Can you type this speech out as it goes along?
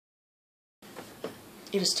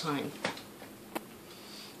It is time.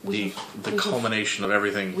 The culmination of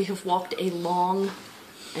everything. We have walked a long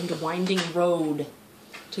and winding road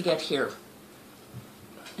to get here.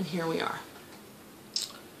 And here we are.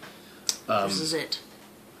 This is it.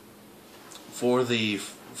 For the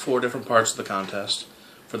 4 different parts of the contest,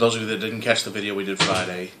 for those of you that didn't catch the video we did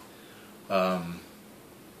Friday, the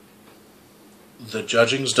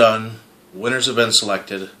judging's done, winners have been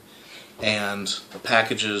selected, and the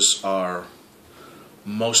packages are,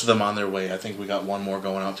 most of them on their way. I think we got one more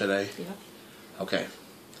going out today. Yeah. Okay.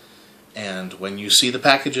 And when you see the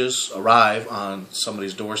packages arrive on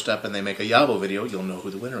somebody's doorstep and they make a Yabo video, you'll know who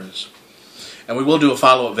the winner is. And we will do a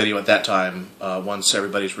follow-up video at that time, once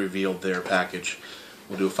everybody's revealed their package.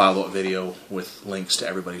 We'll do a follow-up video with links to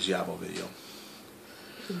everybody's Yabo video.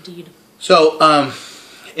 Indeed. So,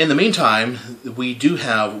 in the meantime, we do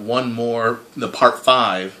have one more, the part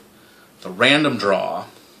 5, the random draw.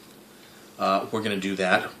 We're going to do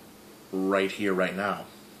that right here, right now.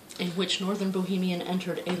 In which Northern Bohemian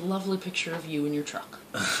entered a lovely picture of you in your truck.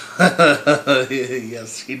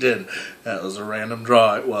 Yes, he did. That was a random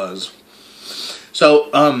draw, it was. So,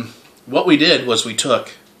 what we did was we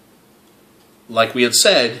took, like we had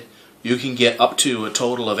said, you can get up to a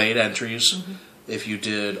total of 8 entries if you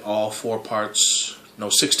did all 4 parts, no,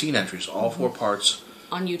 16 entries, all 4 parts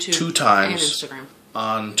on YouTube 2 times and Instagram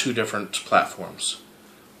on 2 different platforms.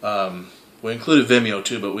 We included Vimeo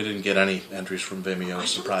too, but we didn't get any entries from Vimeo.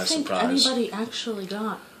 Surprise, surprise. I don't think anybody actually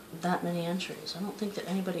got that many entries. I don't think that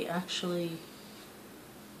anybody actually...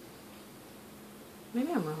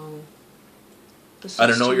 Maybe I'm wrong. I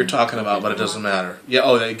don't know what you're talking about, but it doesn't matter. Yeah,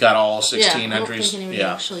 oh, they got all 16 entries? I don't think anybody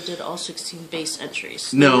actually did all 16 base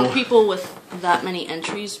entries. No. There were people with that many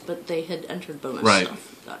entries, but they had entered bonus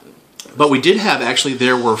stuff. But we did have, actually,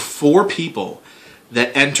 there were 4 people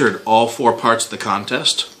that entered all 4 parts of the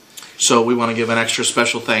contest. So we want to give an extra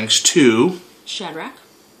special thanks to Shadrach,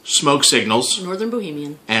 Smoke Signals, Northern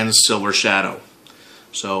Bohemian, and Silver Shadow.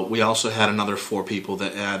 So we also had another 4 people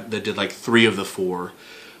that did like 3 of the 4.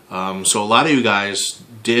 So a lot of you guys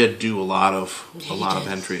did do a lot of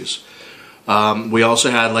entries. We also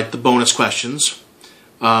had like the bonus questions.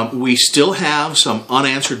 We still have some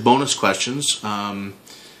unanswered bonus questions.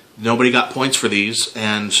 Nobody got points for these,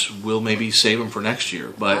 and we'll maybe save them for next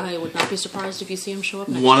year. But I would not be surprised if you see them show up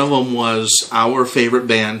next one year. of them was our favorite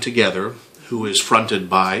band together, who is fronted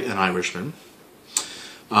by an Irishman.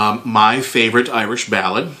 My favorite Irish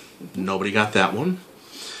ballad. Nobody got that one.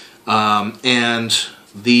 And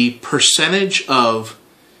the percentage of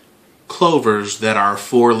clovers that are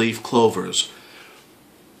 4-leaf clovers.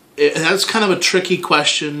 That's kind of a tricky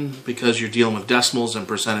question because you're dealing with decimals and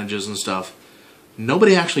percentages and stuff.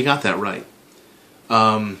 Nobody actually got that right.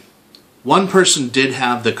 One person did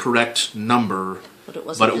have the correct number, but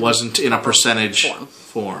it wasn't in a percentage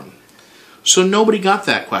form. So nobody got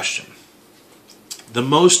that question.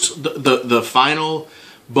 The final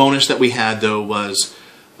bonus that we had, though, was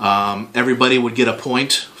everybody would get a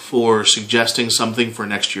point for suggesting something for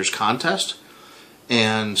next year's contest.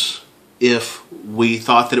 And if we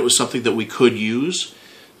thought that it was something that we could use,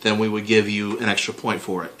 then we would give you an extra point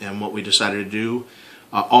for it. And what we decided to do,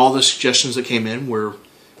 all the suggestions that came in were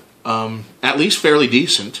at least fairly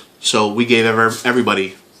decent. So we gave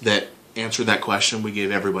everybody that answered that question, we gave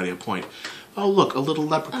everybody a point. Oh, look, a little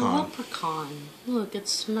leprechaun. A leprechaun. Look,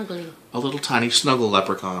 it's snuggly. A little tiny snuggle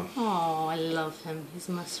leprechaun. Oh, I love him. He's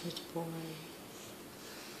my sweet boy.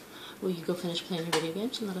 Will you go finish playing your video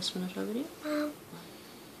games and let us finish our video?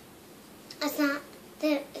 It's not,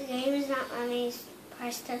 the game is not letting me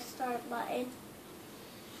press the start button.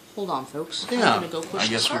 Hold on, folks. Yeah, I'm gonna go push I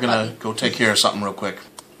guess the we're start going to button. go take care of something real quick.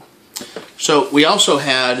 So we also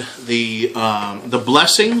had the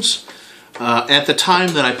blessings. At the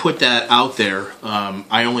time that I put that out there,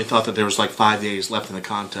 I only thought that there was like 5 days left in the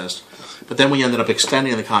contest. But then we ended up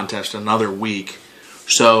extending the contest another week.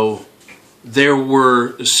 So there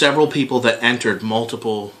were several people that entered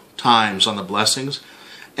multiple times on the blessings.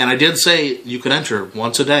 And I did say you could enter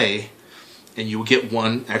once a day, and you would get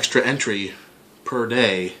 1 extra entry per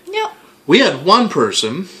day. Yep. We had one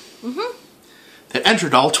person that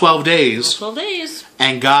entered all 12 days. All 12 days.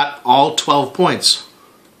 And got all 12 points.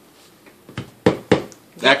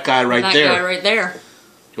 That guy right there. That guy right there.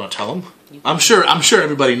 You want to tell him? I'm sure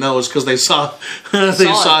everybody knows because they saw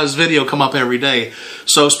his video come up every day.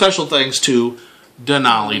 So special thanks to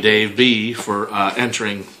Denali Dave B for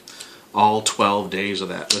entering all 12 days of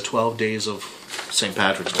that. The 12 days of St.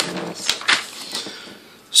 Patrick's Day.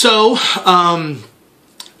 So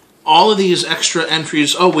all of these extra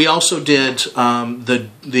entries. Oh, we also did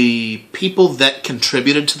the people that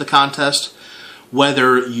contributed to the contest.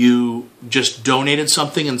 whether you just donated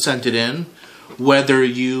something and sent it in, whether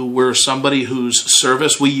you were somebody whose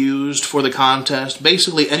service we used for the contest,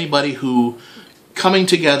 basically anybody who, coming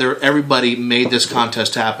together, everybody made this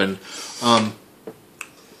contest happen.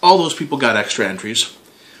 All those people got extra entries.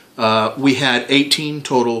 We had 18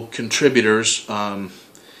 total contributors,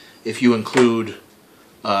 if you include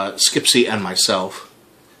Skipsy and myself.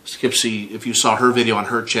 Skipsy, if you saw her video on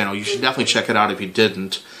her channel, you should definitely check it out if you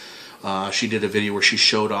didn't. She did a video where she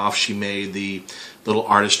showed off. She made the little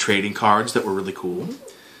artist trading cards that were really cool.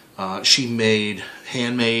 She made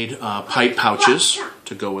handmade pipe pouches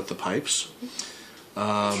to go with the pipes.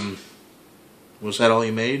 Was that all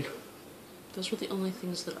you made? Those were the only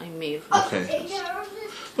things that I made. Okay.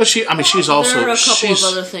 But she's also... There are a couple of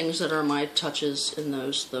other things that are my touches in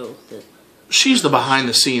those, though, that... She's the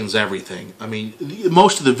behind-the-scenes everything. I mean,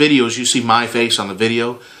 most of the videos you see my face on the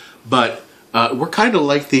video, but we're kind of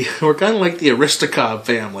like the Aristocob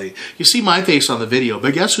family. You see my face on the video,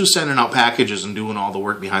 but guess who's sending out packages and doing all the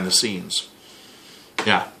work behind the scenes?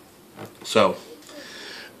 Yeah. So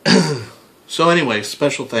anyway,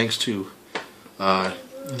 special thanks to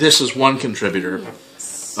this is one contributor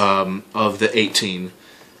of the 18,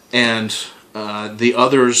 and the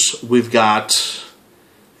others we've got.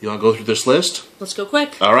 You want to go through this list? Let's go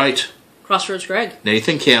quick. All right. Crossroads Greg.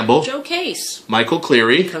 Nathan Campbell. Joe Case. Michael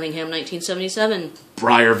Cleary. Cunningham 1977.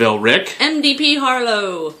 Briarville Rick. MDP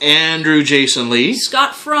Harlow. Andrew Jason Lee.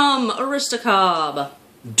 Scott from Aristocob.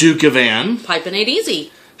 Duke Evan. Pipin' Ain't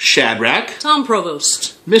Easy. Shadrach. Tom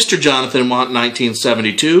Provost. Mr. Jonathan Want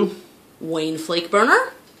 1972. Wayne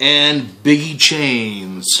Flakeburner. And Biggie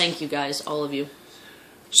Chains. Thank you guys, all of you.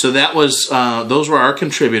 So that was, those were our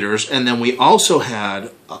contributors, and then we also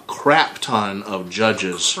had a crap ton of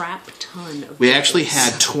judges. We actually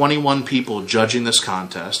had 21 people judging this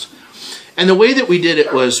contest. And the way that we did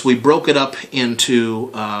it was we broke it up into,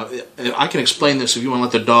 I can explain this if you want to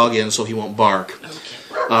let the dog in so he won't bark.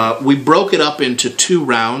 Okay. We broke it up into 2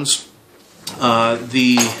 rounds.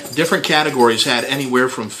 The different categories had anywhere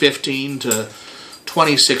from 15 to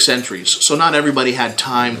 26 entries. So not everybody had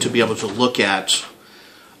time to be able to look at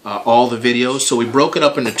all the videos, so we broke it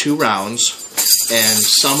up into 2 rounds, and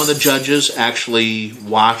some of the judges actually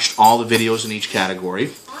watched all the videos in each category,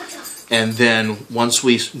 and then once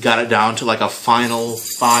we got it down to like a final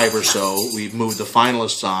 5 or so, we moved the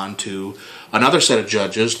finalists on to another set of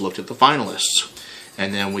judges, looked at the finalists,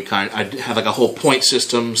 and then I had like a whole point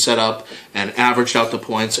system set up and averaged out the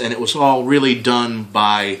points, and it was all really done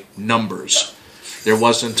by numbers. There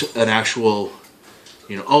wasn't an actual...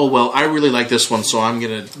 oh, well, I really like this one, so I'm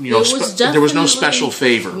going to, there was no special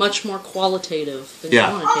favor. Much more qualitative than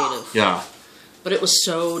quantitative. Yeah. But it was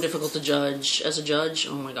so difficult to judge. As a judge,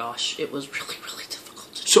 oh my gosh, it was really, really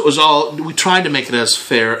difficult to judge. So it was all, we tried to make it as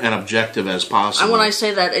fair and objective as possible. And when I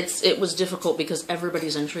say that, it was difficult because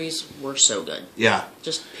everybody's entries were so good. Yeah.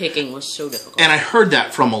 Just picking was so difficult. And I heard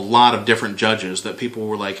that from a lot of different judges, that people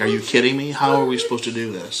were like, are you kidding me? How are we supposed to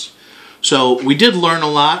do this? So we did learn a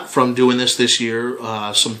lot from doing this year,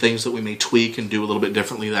 some things that we may tweak and do a little bit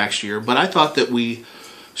differently next year, but I thought that we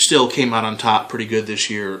still came out on top pretty good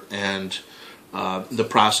this year, and the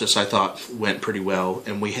process I thought went pretty well,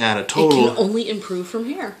 and we had a total... It can only improve from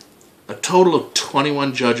here. A total of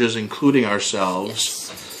 21 judges, including ourselves.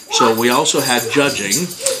 Yes. So we also had judging...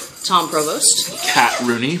 Tom Provost. Kat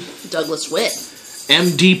Rooney. Douglas Witt.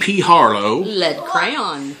 MDP Harlow. Lead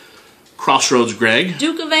Crayon. Crossroads Greg.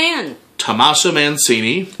 Duke Evan. Tommaso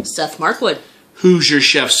Mancini. Seth Markwood. Who's Your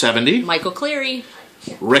Chef 70. Michael Cleary.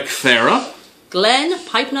 Rick Farah. Glenn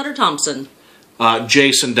Pipe Nutter Thompson.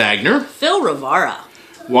 Jason Dagner. Phil Rivara.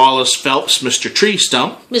 Wallace Phelps, Mr. Tree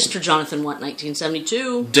Stump. Mr. Jonathan Want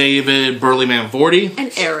 1972. David Burleyman Vorty.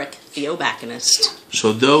 And Eric Theobachinist.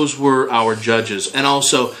 So those were our judges. And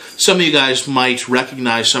also, some of you guys might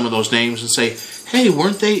recognize some of those names and say, hey,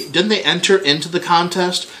 didn't they enter into the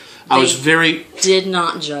contest? They did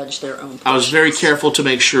not judge their own. I was very careful to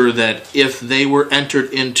make sure that if they were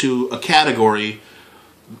entered into a category,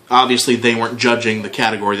 obviously they weren't judging the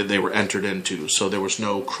category that they were entered into, so there was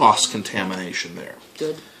no cross-contamination there.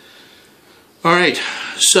 Good. All right,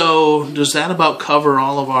 so does that about cover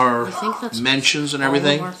all of our mentions and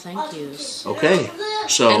everything? All of our thank yous. Okay.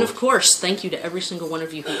 So, and of course, thank you to every single one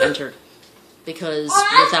of you who entered, because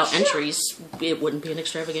without entries, it wouldn't be an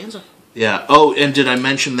extravaganza. Yeah. Oh, and did I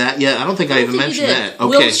mention that yet? I don't think I even mentioned that.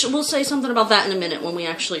 Okay. We'll say something about that in a minute when we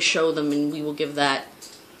actually show them, and we will give that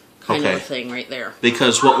kind of a thing right there.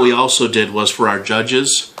 Because what we also did was for our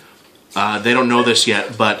judges, they don't know this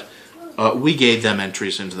yet, but we gave them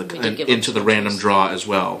entries into the random draw as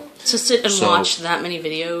well. To sit and watch that many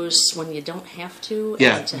videos when you don't have to,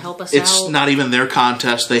 yeah, and to help us it's out. not even their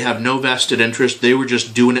contest. They have no vested interest. They were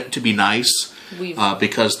just doing it to be nice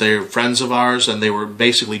because they're friends of ours, and they were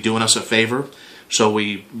basically doing us a favor. So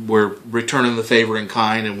we were returning the favor in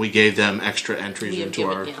kind, and we gave them extra entries into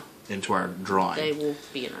our drawing. They will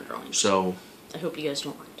be in our drawing. So I hope you guys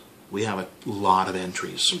don't mind. we have a lot of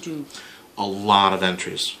entries. We do. A lot of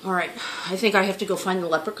entries. All right, I think I have to go find the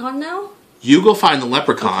leprechaun now. You go find the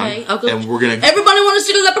leprechaun, okay, I'll go. And we're gonna. Everybody want to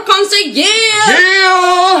see the leprechaun? Say yeah!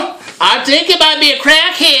 Yeah! I think it might be a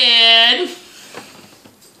crackhead.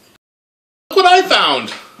 Look what I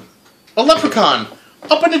found! A leprechaun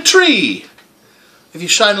up in a tree. If you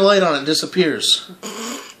shine the light on it, it disappears.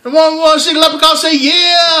 Everyone want to see the leprechaun? Say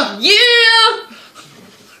yeah! Yeah!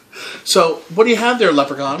 So, what do you have there,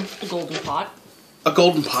 leprechaun? A golden pot. A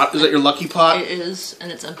golden pot? Is that your lucky pot? It is,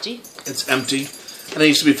 and it's empty. It's empty. And it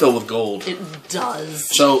needs to be filled with gold. It does.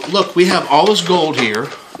 So, look, we have all this gold here.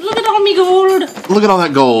 Look at all me gold. Look at all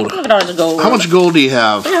that gold. Look at all the gold. How much gold do you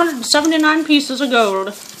have? 379 pieces of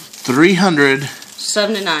gold.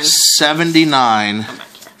 379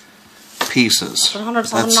 pieces. That's a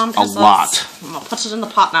lot. I'm going to put it in the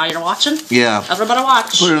pot now. You're watching? Yeah. Everybody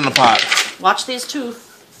watch. Put it in the pot. Watch these two.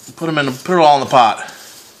 Put it all in the pot.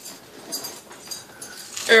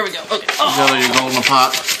 There we go. Okay. You got your gold in the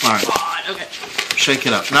pot? All right. Okay. Shake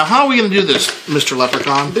it up. Now, how are we going to do this, Mr.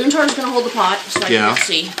 Leprechaun? Boontar's going to hold the pot so I can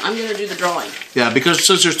see. I'm going to do the drawing. Yeah, because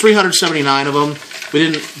since there's 379 of them, we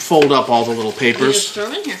didn't fold up all the little papers. You just throw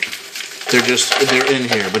them in here. They're in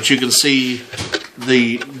here, but you can see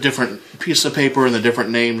the different piece of paper and the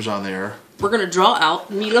different names on there. We're going to draw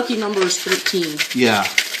out. Me lucky number is 13. Yeah.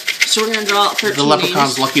 So we're going to draw out 13 The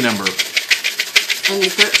leprechaun's names. lucky number. And the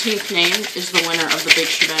 13th name is the winner of the big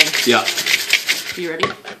shebang. Yeah. You ready?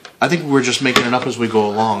 I think we're just making it up as we go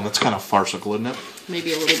along. That's kind of farcical, isn't it?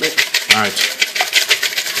 Maybe a little bit. All right.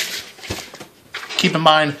 Keep in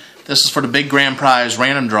mind, this is for the big grand prize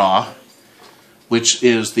random draw, which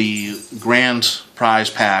is the grand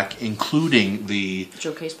prize pack, including the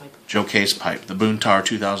Joe Case pipe. Joe Case pipe, the Boontar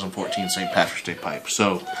 2014 St. Patrick's Day pipe.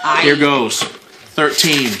 So here goes.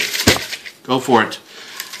 13. Go for it.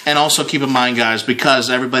 And also keep in mind, guys, because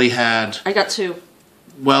everybody had... I got 2.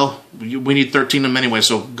 Well, we need 13 of them anyway,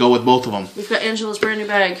 so go with both of them. We've got Angela's brand new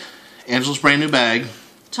bag. Angela's brand new bag.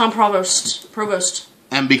 Tom Provost.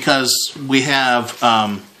 And because we have...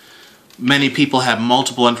 many people have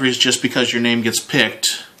multiple entries, just because your name gets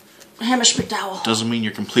picked... Hamish McDowell. Doesn't mean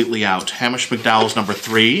you're completely out. Hamish McDowell's number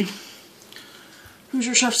 3.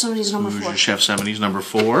 Hoosier Chef 70's number 4. Hoosier Chef 70's number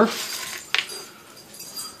 4.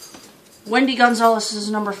 Wendy Gonzalez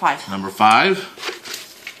is number 5. Number 5.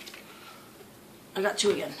 I got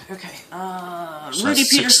 2 again. Okay. So Rudy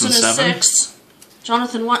Peterson is 7. 6.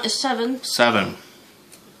 Jonathan Watt is 7. 7.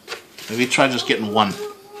 Maybe try just getting 1.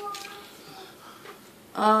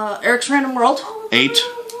 Eric's Random World. 8.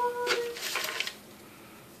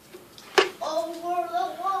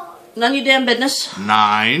 None you damn business.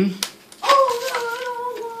 9.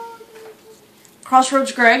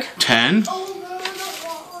 Crossroads Greg. 10.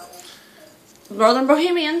 Northern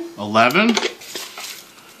Bohemian. 11.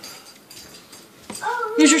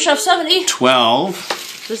 Hoosier Chef 70.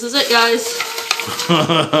 12. This is it, guys.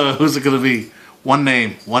 Who's it going to be? One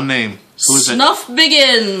name. Who is it? Snuff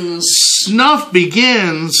begins. Snuff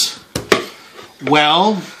begins.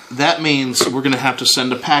 Well, that means we're going to have to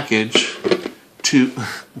send a package to...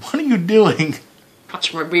 What are you doing?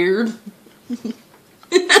 Watch my beard.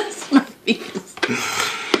 Snuff begins.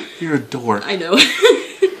 You're a dork. I know.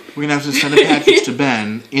 We're going to have to send a package to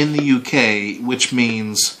Ben in the UK, which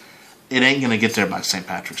means it ain't going to get there by St.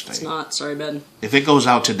 Patrick's Day. It's not. Sorry, Ben. If it goes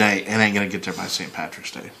out today, it ain't going to get there by St.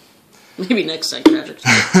 Patrick's Day. Maybe next St. Patrick's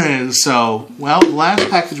Day. So, well, the last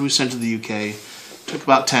package we sent to the UK took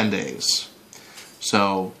about 10 days.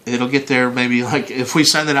 So, it'll get there maybe, like, if we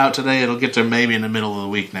send it out today, it'll get there maybe in the middle of the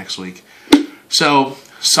week next week. So,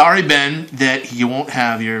 sorry, Ben, that you won't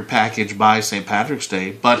have your package by St. Patrick's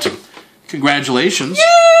Day, but congratulations.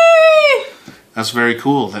 Yay! That's very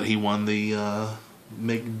cool that he won the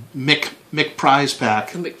Mick Prize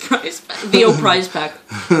Pack. The big prize pack. VO Prize Pack.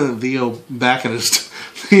 VO Backinist.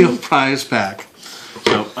 VO Prize Pack.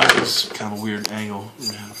 So, that's kind of a weird angle.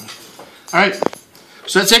 Alright,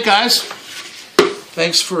 so that's it, guys.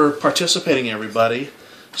 Thanks for participating, everybody.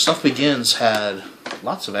 Stuff Begins had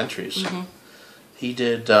lots of entries. Mm-hmm. He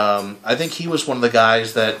did, I think he was one of the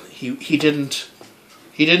guys that he didn't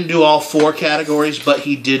do all 4 categories, but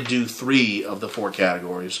he did do 3 of the 4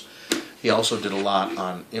 categories. He also did a lot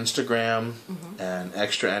on Instagram and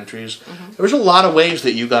extra entries. There was a lot of ways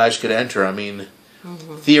that you guys could enter. I mean,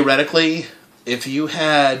 theoretically, if you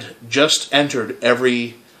had just entered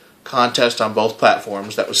every contest on both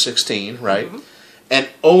platforms, that was 16, right? And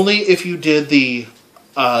only if you did the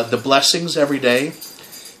blessings every day,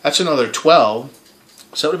 that's another 12.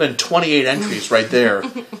 So it would have been 28 entries right there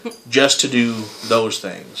just to do those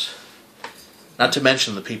things. Not to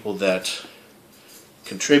mention the people that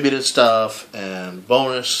contributed stuff and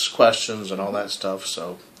bonus questions and all that stuff.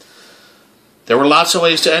 So there were lots of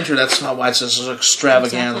ways to enter. That's not why it says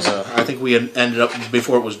extravaganza. Exactly. I think we had ended up,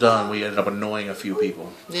 before it was done, we ended up annoying a few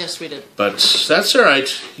people. Yes, we did. But that's all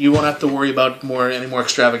right. You won't have to worry about any more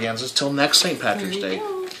extravaganzas till next St. Patrick's Day.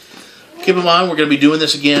 Go. Keep in mind, we're going to be doing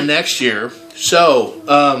this again next year.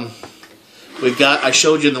 So, we've got, I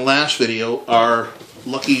showed you in the last video, our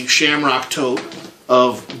lucky shamrock tote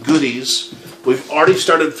of goodies. We've already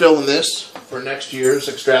started filling this for next year's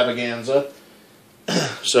extravaganza.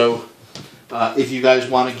 So, if you guys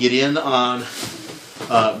want to get in on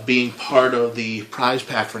being part of the prize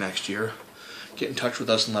pack for next year, get in touch with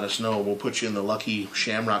us and let us know. We'll put you in the lucky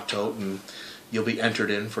shamrock tote and you'll be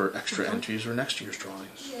entered in for extra entries for next year's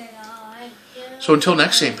drawings. So until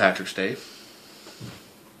next St. Patrick's Day,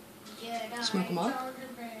 Smoke them up.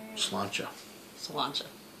 Sláinte. Sláinte.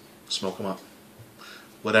 Smoke them up.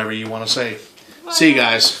 Whatever you want to say. Bye. See you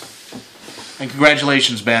guys. And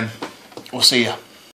congratulations, Ben. We'll see you.